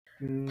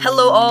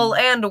Hello all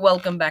and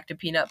welcome back to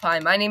Peanut Pie.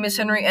 My name is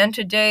Henry and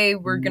today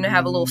we're going to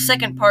have a little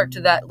second part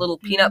to that little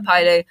Peanut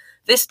Pie Day,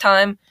 this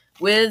time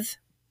with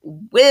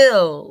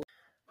Will.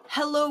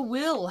 Hello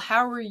Will,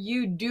 how are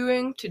you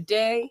doing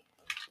today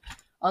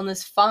on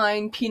this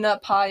fine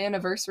Peanut Pie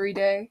anniversary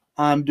day?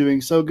 I'm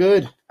doing so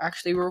good.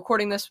 Actually, we're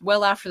recording this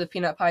well after the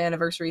Peanut Pie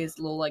anniversary is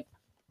a little like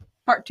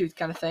part 2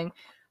 kind of thing.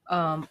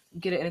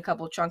 Get it in a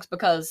couple of chunks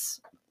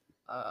because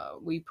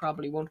we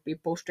probably won't be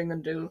posting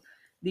until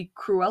the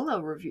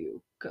Cruella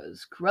review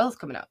because Cruella's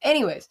coming out.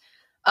 Anyways,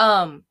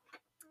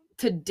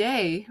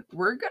 today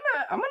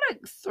I'm gonna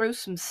throw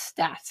some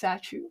stats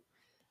at you.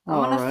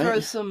 I'm gonna throw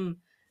some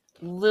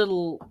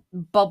little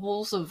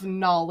bubbles of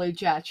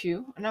knowledge at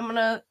you, and I'm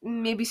gonna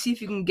maybe see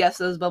if you can guess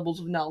those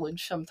bubbles of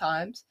knowledge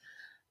sometimes,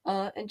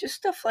 and just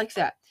stuff like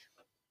that.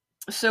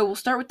 So we'll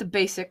start with the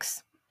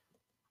basics.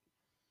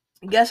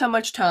 Guess how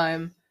much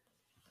time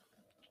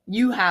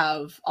you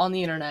have on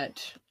the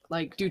internet,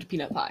 like due to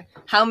Peanut Pie.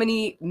 How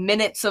many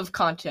minutes of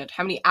content,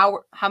 how many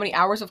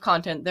hours of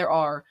content there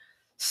are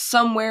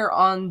somewhere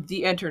on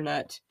the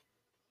internet,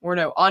 or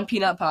no, on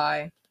Peanut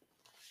Pie,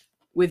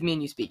 with me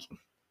and you speaking.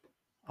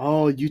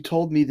 Oh, you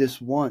told me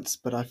this once,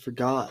 but I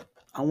forgot.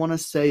 I want to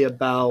say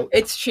about...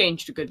 It's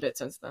changed a good bit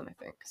since then, I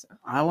think. So.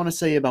 I want to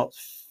say about...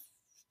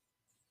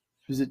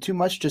 Is it too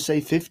much to say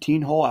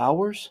 15 whole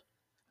hours?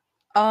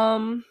 I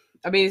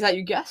mean, is that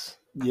your guess?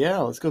 Yeah,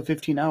 let's go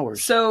 15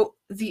 hours. So,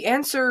 the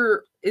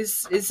answer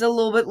is a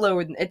little bit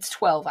lower than... It's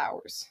 12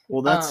 hours.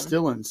 Well, that's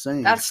still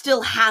insane. That's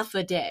still half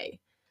a day.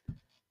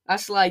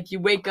 That's like, you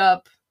wake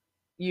up,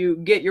 you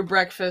get your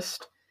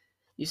breakfast,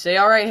 you say,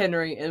 all right,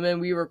 Henry, and then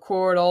we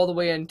record all the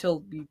way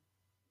until we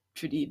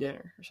should eat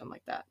dinner, or something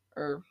like that.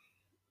 Or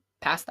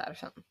past that, or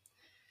something.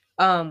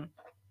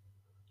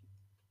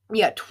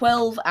 Yeah,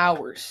 12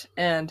 hours.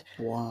 And,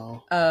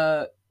 wow.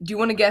 Do you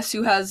want to guess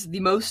who has the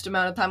most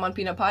amount of time on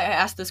Peanut Pie? I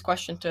asked this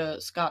question to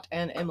Scott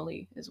and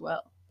Emily as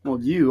well. Well,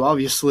 you,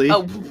 obviously.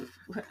 Oh,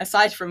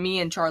 aside from me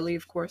and Charlie,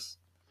 of course.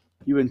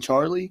 You and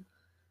Charlie?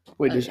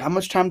 Wait, how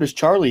much time does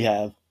Charlie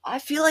have? I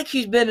feel like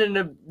he's been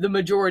in the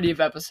majority of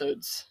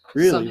episodes.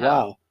 Really?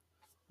 Somehow. Wow.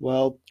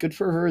 Well, good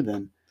for her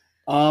then.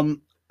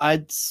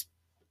 I'd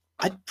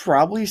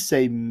probably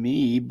say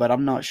me, but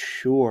I'm not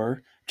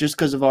sure. Just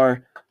because of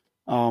our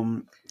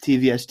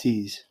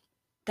TVSTs.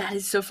 That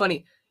is so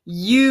funny.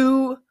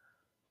 You,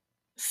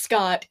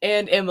 Scott,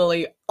 and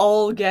Emily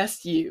all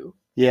guessed you.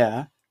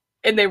 Yeah.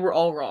 And they were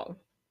all wrong.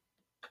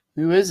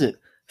 Who is it?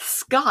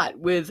 Scott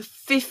with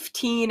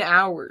 15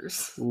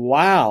 hours.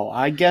 Wow,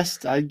 I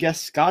guessed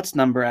Scott's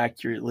number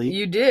accurately.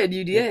 You did.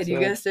 You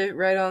guessed it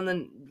right on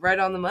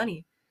the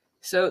money.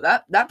 So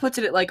that puts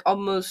it at like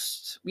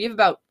almost, we have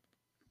about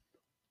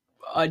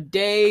a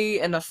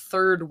day and a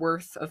third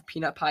worth of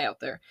Peanut Pie out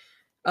there.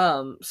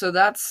 So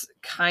that's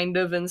kind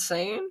of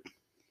insane.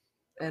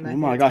 And oh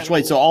my gosh,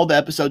 wait, cool. So all the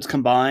episodes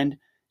combined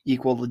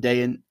equal the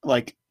day in,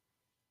 like,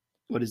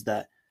 what is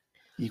that?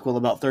 Equal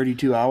about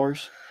 32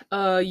 hours?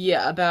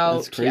 Yeah,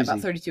 about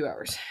 32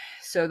 hours.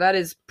 So that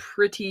is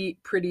pretty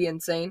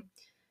insane.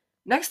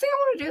 Next thing I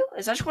want to do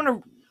is I just want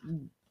to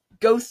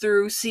go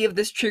through, see if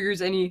this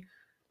triggers any,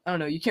 I don't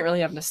know, you can't really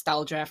have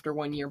nostalgia after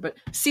 1 year, but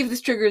see if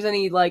this triggers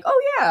any, like,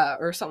 oh yeah,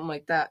 or something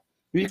like that.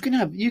 You can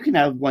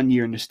have 1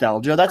 year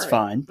nostalgia. That's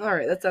fine. All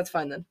right, that's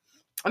fine then.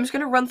 I'm just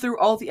going to run through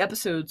all the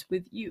episodes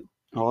with you.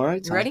 All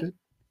right, you ready? Good.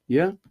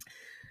 Yeah.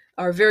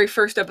 Our very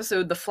first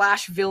episode, The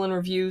Flash Villain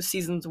Review,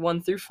 seasons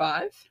 1 through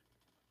 5.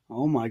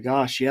 Oh my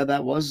gosh, yeah,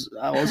 that was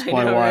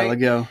quite a while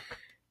ago.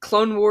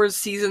 Clone Wars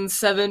season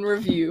 7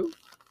 review,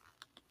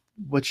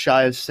 which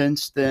I have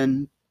since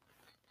then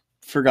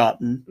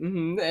forgotten.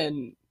 Mm-hmm.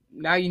 And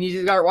now you need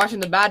to start watching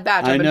The Bad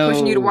Batch. I've been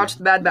pushing you to watch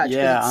The Bad Batch.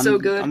 Yeah, it's so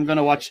good. I'm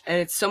gonna watch, and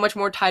it's so much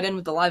more tied in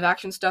with the live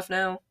action stuff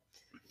now.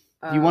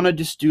 You want to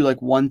just do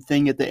like one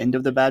thing at the end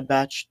of The Bad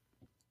Batch?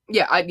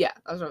 Yeah, that's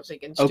what I was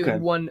thinking. Just do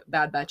one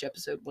Bad Batch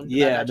episode when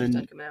the Bad Batch is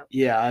done coming out.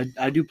 Yeah,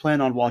 I do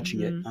plan on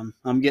watching it.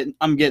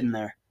 I'm getting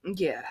there.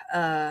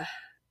 Yeah.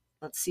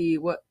 Let's see,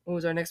 what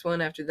was our next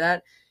one after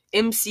that?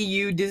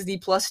 MCU Disney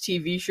Plus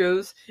TV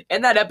shows.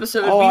 In that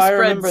episode, we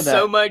spread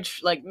so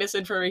much like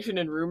misinformation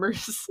and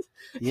rumors.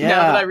 Yeah.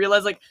 Now that I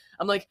realize,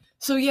 I'm like,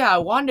 so yeah,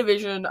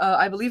 WandaVision.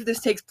 I believe this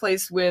takes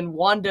place when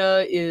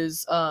Wanda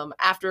is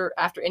after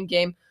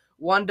Endgame.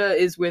 Wanda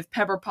is with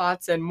Pepper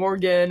Potts and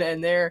Morgan,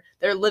 and they're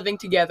living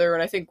together.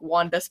 And I think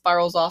Wanda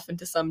spirals off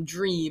into some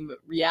dream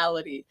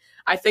reality.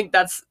 I think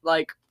that's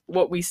like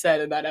what we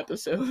said in that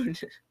episode.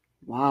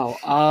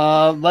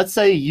 Wow. Let's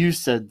say you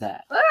said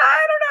that. I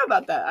don't know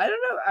about that. I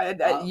don't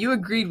know. You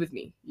agreed with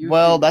me.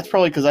 That's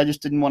probably because I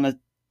just didn't want to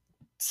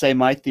say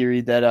my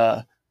theory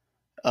that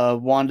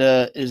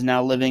Wanda is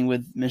now living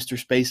with Mr.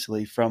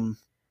 Spacely from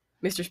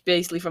the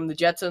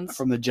Jetsons.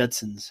 From the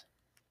Jetsons.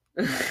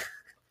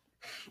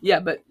 Yeah,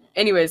 but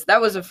anyways,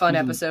 that was a fun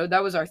episode.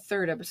 That was our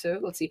third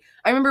episode. Let's see.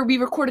 I remember we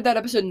recorded that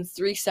episode in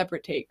 3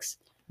 separate takes.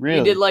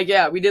 Really?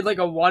 We did like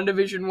a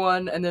WandaVision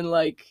one, and then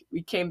like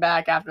we came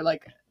back after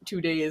like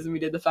 2 days and we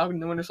did the Falcon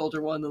and the Winter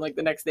Soldier one, and then like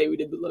the next day we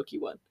did the Loki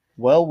one.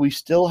 Well, we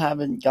still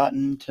haven't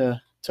gotten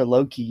to to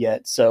Loki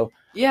yet, so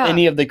Yeah.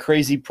 any of the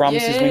crazy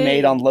promises we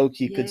made on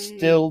Loki could Yay.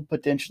 still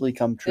potentially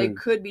come They true.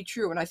 could be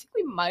true, and I think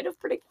we might have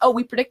predicted. Oh,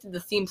 we predicted the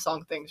theme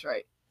song things,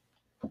 right?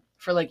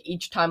 For like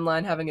each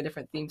timeline having a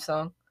different theme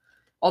song.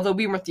 Although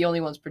we weren't the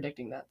only ones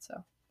predicting that,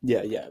 so.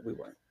 Yeah, we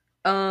weren't.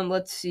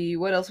 Let's see.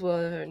 What else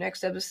was our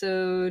next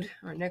episode?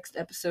 Our next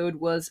episode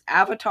was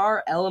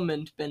Avatar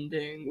Element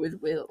Bending with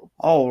Will.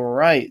 All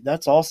right,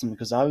 that's awesome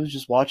because I was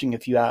just watching a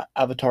few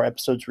Avatar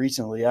episodes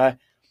recently.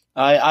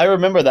 I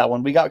remember that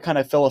one. We got kind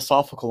of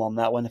philosophical on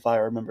that one, if I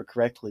remember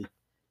correctly.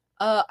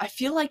 I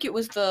feel like it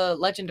was the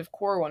Legend of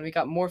Korra one we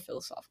got more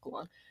philosophical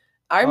on.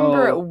 I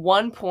remember at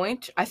one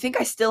point, I think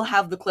I still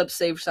have the clip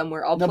saved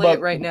somewhere. I'll play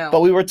it right now.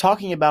 But we were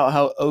talking about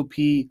how OP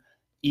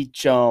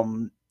each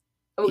element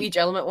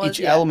was?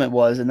 Each element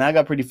was, and that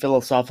got pretty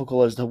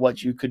philosophical as to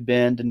what you could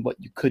bend and what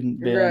you couldn't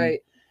bend.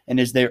 Right.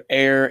 And is there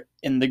air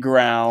in the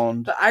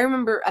ground? But I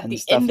remember at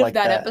the end of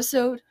that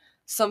episode,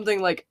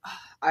 something like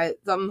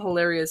something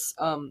hilarious.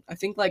 I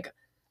think like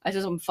I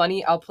said something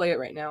funny. I'll play it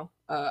right now.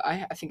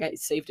 I think I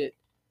saved it.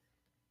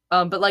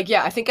 But like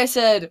yeah, I think I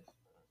said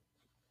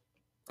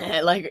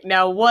like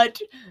now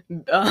what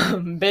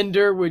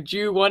bender would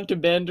you want to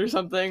bend or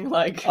something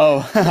like.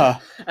 Oh.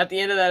 At the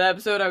end of that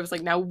episode, I was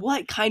like, now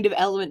what kind of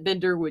element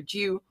bender would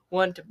you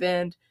want to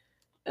bend?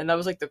 And that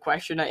was like the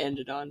question I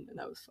ended on, and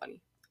that was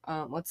funny.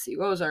 Let's see,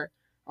 what was our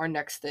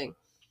next thing?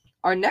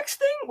 Our next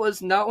thing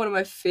was not one of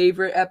my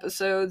favorite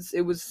episodes.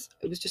 It was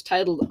just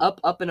titled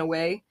Up, Up and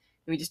Away,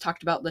 and we just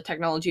talked about the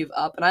technology of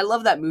Up, and I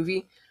love that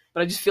movie,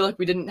 but I just feel like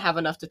we didn't have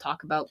enough to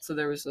talk about, so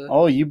there was a...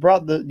 Oh, you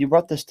brought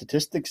the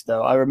statistics,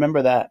 though. I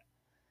remember that.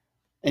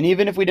 And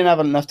even if we didn't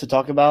have enough to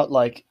talk about,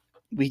 like,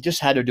 we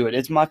just had to do it.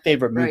 It's my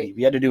favorite movie. Right.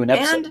 We had to do an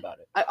episode about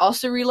it. I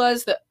also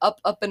realized that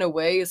Up, Up and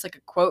Away is like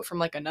a quote from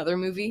like another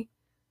movie,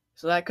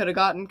 so that could have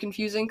gotten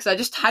confusing, because I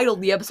just titled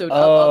the episode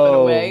Up, Up and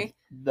Away.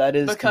 That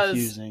is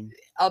confusing.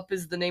 Up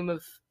is the name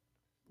of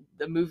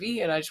the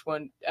movie, and I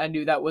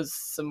knew that was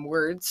some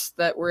words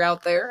that were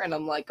out there, and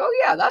I'm like, oh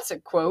yeah, that's a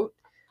quote.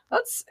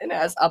 And it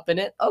has up in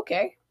it.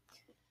 Okay.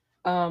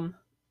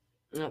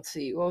 Let's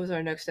see. What was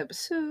our next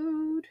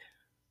episode?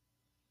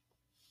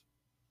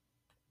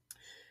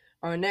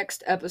 Our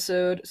next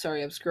episode.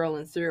 Sorry, I'm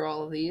scrolling through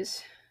all of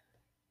these.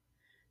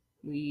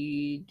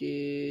 We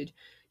did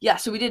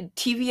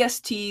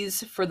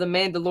TVSTs for The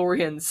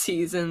Mandalorian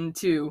Season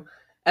 2,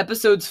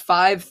 episodes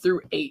 5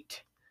 through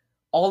 8.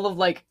 All of,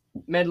 like,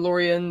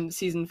 Mandalorian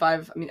Season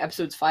 5,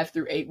 episodes 5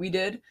 through 8 we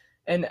did,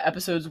 and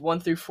episodes 1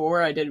 through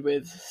 4 I did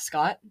with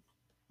Scott.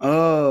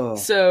 Oh.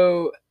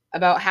 So,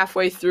 about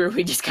halfway through,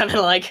 we just kind of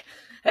like,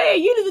 hey,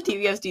 you do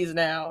the TVSTs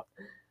now.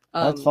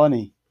 That's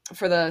funny.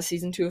 For the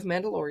Season 2 of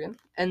Mandalorian.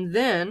 And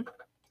then,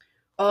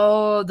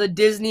 the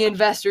Disney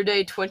Investor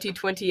Day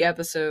 2020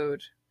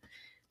 episode.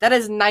 That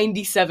has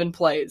 97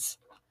 plays.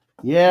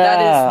 Yeah, that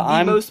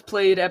is the most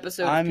played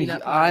episode of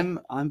Peanut Pie.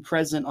 I'm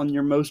present on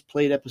your most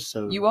played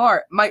episode. You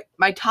are.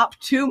 My top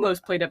 2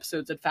 most played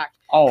episodes, in fact.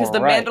 Because The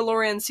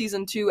Mandalorian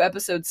Season 2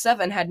 Episode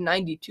 7 had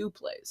 92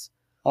 plays.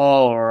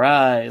 All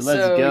right,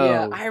 let's go.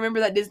 Yeah, I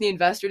remember that Disney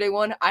Investor Day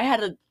one. I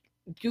had a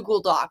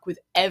Google Doc with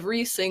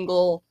every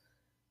single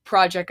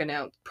project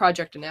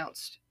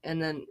announced.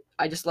 And then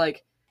I just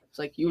like, it's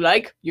like, you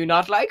like, you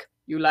not like,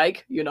 you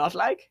like, you not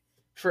like,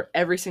 for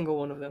every single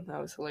one of them. That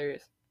was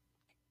hilarious.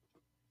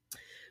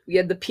 We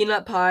had the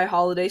Peanut Pie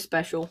Holiday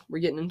Special. We're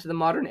getting into the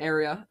modern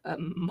area.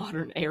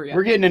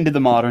 We're getting into the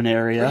modern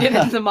area. We're getting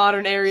into the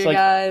modern area, like,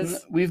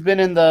 guys. We've been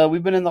in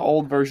the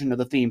old version of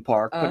the theme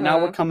park, but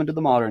now we're coming to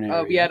the modern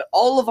area. We had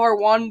all of our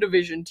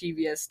WandaVision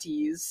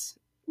TVSTs,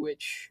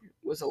 which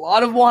was a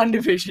lot of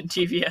WandaVision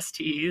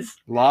TVSTs.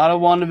 A lot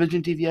of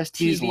WandaVision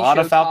TVSTs. A lot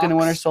of Falcon and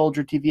Winter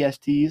Soldier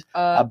TVSTs.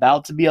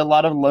 About to be a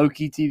lot of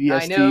Loki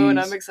TVSTs. I know, and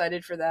I'm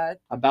excited for that.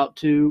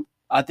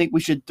 I think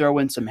we should throw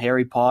in some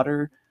Harry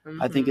Potter. Mm-hmm.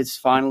 I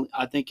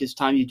think it's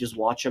time you just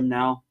watch them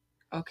now.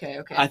 Okay.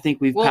 I think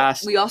we've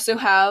passed. We also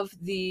have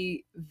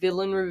the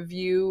villain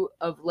review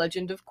of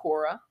Legend of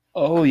Korra.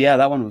 Oh yeah,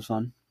 that one was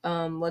fun.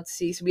 Let's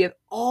see. So we have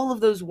all of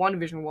those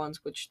WandaVision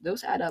ones, which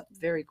those add up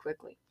very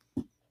quickly.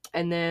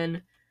 And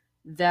then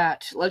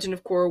that Legend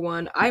of Korra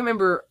one, I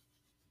remember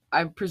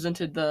I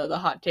presented the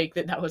hot take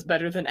that was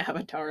better than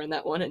Avatar in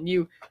that one, and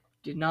you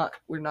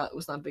was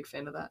not a big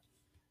fan of that.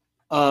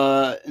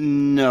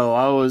 No,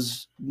 I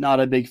was not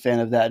a big fan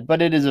of that, but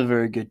it is a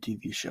very good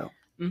TV show.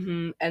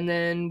 Mm-hmm. And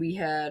then we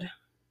had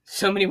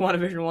so many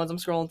WandaVision ones. I'm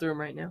scrolling through them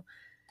right now.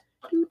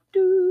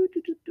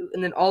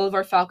 And then all of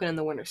our Falcon and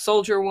the Winter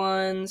Soldier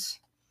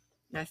ones.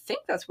 And I think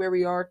that's where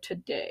we are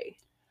today.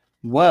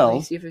 Well, let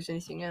me see if there's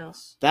anything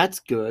else. That's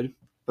good,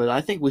 but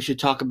I think we should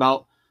talk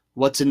about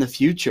what's in the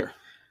future.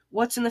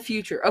 What's in the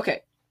future?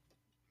 Okay.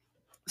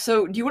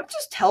 So, do you want to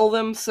just tell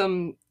them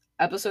some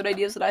episode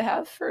ideas that I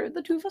have for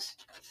the two of us?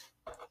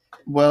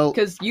 Well,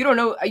 because you don't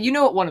know, you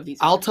know what one of these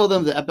is. I'll tell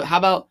them how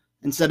about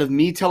instead of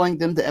me telling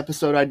them the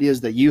episode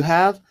ideas that you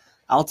have,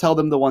 I'll tell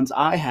them the ones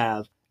I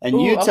have,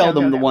 and you tell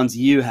them the ones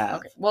you have.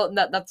 Okay. Well,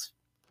 that's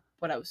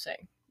what I was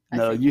saying.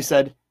 No, you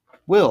said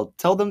Will,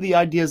 tell them the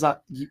ideas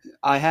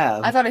I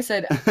have. I thought I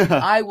said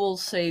I will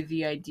say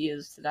the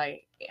ideas that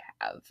I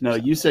have. No,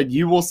 you said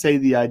you will say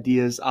the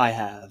ideas I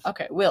have.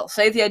 Okay, Will,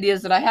 say the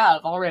ideas that I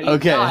have already.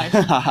 Okay.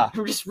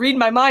 I'm just reading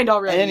my mind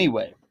already.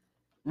 Anyway,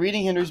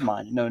 reading Henry's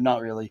mind. No,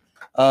 not really.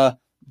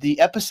 The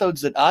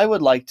episodes that I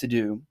would like to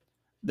do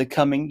the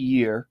coming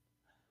year,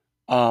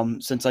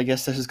 since I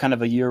guess this is kind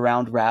of a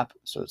year-round wrap,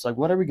 so it's like,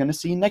 what are we going to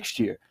see next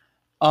year?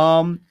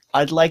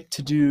 I'd like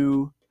to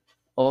do,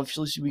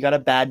 obviously, we got a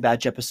Bad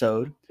Batch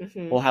episode.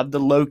 Mm-hmm. We'll have the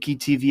Loki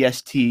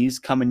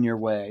TVSTs coming your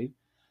way.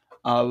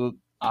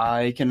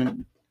 I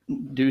can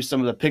do some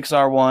of the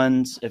Pixar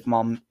ones if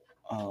Mom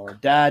or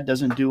Dad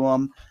doesn't do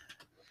them.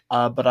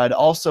 But I'd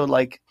also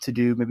like to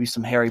do maybe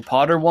some Harry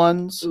Potter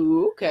ones.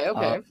 Ooh,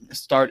 okay.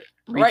 Start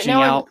reaching right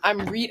now, out.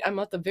 I'm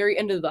at the very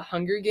end of the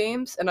Hunger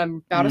Games, and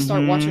I'm about to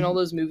start watching all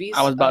those movies.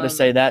 I was about to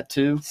say that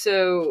too.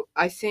 So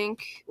I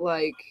think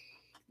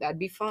that'd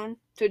be fun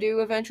to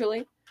do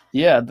eventually.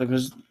 Yeah,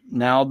 because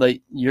now that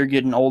you're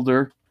getting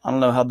older, I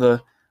don't know how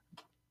the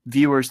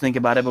viewers think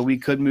about it, but we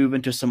could move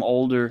into some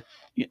older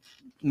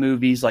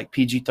movies like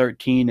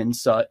PG-13 and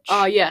such.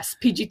 Yes,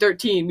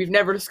 PG-13. We've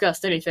never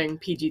discussed anything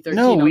PG-13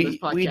 no, on this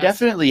podcast. we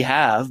definitely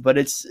have, but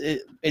it's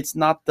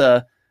not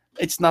the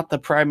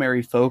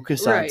primary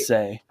focus, right. I'd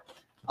say.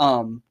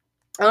 I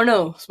don't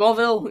know.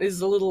 Smallville is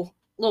a little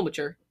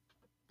mature.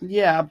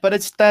 Yeah,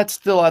 but that's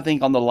still, I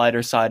think, on the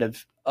lighter side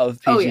of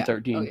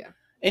PG-13. Oh yeah.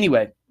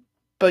 Anyway,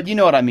 but you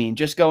know what I mean.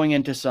 Just going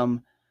into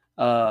some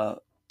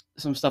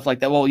stuff like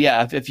that. Well,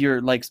 yeah, if you're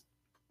like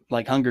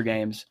Hunger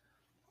Games,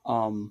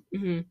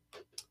 mm-hmm.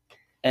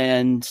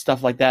 and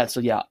stuff like that. So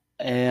yeah,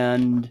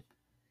 and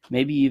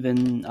maybe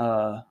even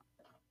I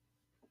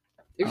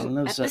don't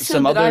know,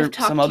 some other.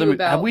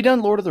 Have we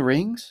done Lord of the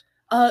Rings?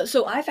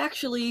 So I've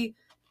actually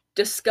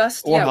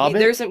discussed. Or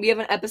Hobbit? We have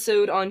an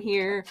episode on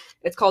here.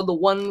 It's called The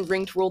One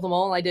Ring to Rule Them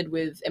All. I did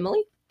with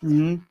Emily.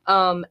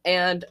 Mm-hmm.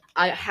 And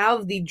I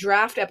have the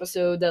draft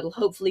episode that'll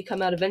hopefully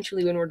come out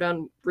eventually when we're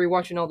done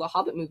rewatching all the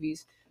Hobbit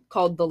movies,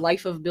 called The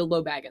Life of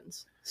Bilbo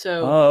Baggins.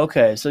 So. Oh,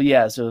 okay. So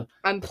yeah. So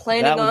I'm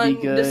planning on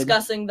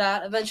discussing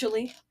that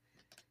eventually.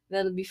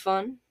 That'll be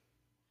fun.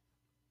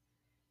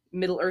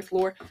 Middle Earth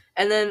lore,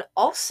 and then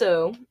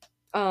also,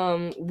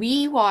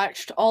 we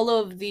watched all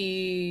of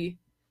the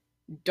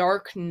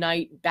Dark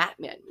Knight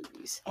Batman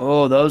movies.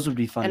 Oh, those would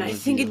be fun. And I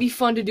think it'd be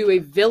fun to do a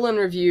villain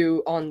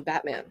review on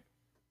Batman.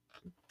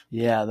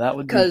 Yeah, that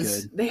would be good.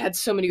 Because they had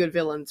so many good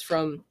villains,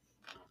 from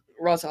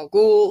Ra's al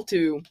Ghul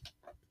to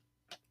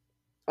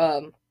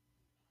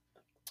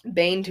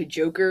Bane to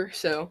Joker,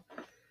 so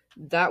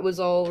that was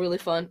all really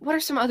fun. What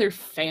are some other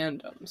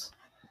fandoms?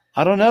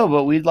 I don't know,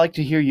 but we'd like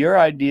to hear your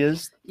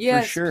ideas.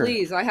 Yes, for sure.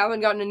 Please. I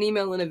haven't gotten an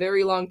email in a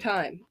very long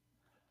time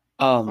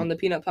on the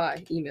Peanut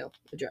Pie email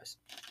address.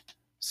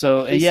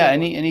 So yeah,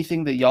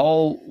 anything that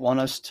y'all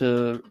want us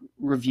to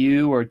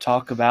review or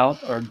talk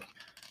about or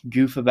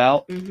goof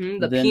about. Mm-hmm,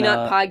 the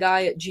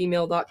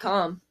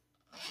peanutpieguy@gmail.com.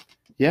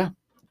 Yeah.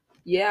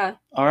 Yeah.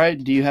 All right.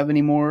 Do you have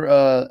any more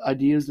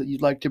ideas that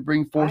you'd like to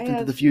bring forth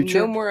into the future?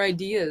 No more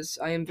ideas.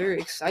 I am very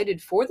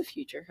excited for the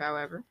future,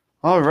 however.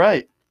 All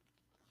right.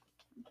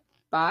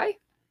 Bye.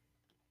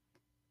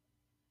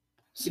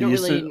 You don't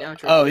really need an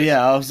outro. Oh,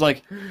 yeah. I was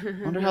like,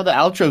 I wonder how the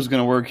outro's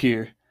going to work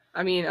here.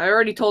 I mean, I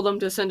already told them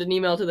to send an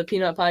email to the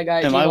Peanut Pie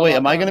Guy.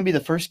 Am I going to be the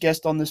first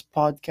guest on this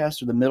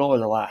podcast, or the middle, or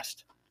the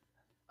last?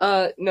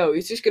 No,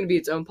 it's just going to be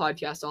its own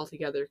podcast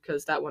altogether,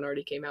 because that one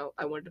already came out.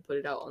 I wanted to put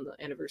it out on the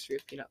anniversary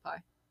of Peanut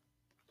Pie.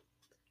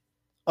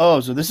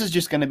 Oh, so this is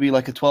just going to be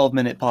like a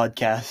 12-minute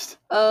podcast.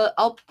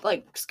 I'll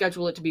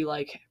schedule it to be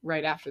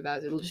right after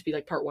that. It'll just be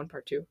part 1,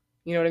 part 2.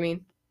 You know what I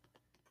mean?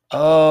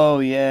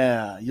 Oh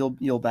yeah, you'll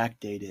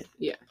backdate it.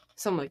 Yeah,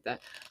 something like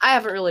that. I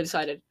haven't really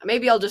decided.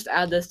 Maybe I'll just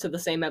add this to the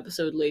same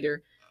episode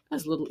later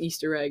as a little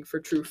Easter egg for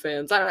true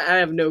fans. I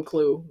have no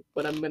clue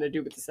what I'm gonna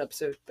do with this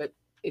episode, but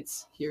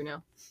it's here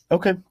now.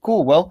 Okay,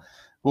 cool. Well,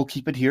 we'll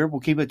keep it here.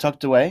 We'll keep it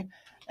tucked away,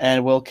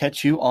 and we'll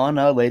catch you on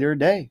a later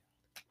day.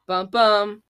 Bum bum.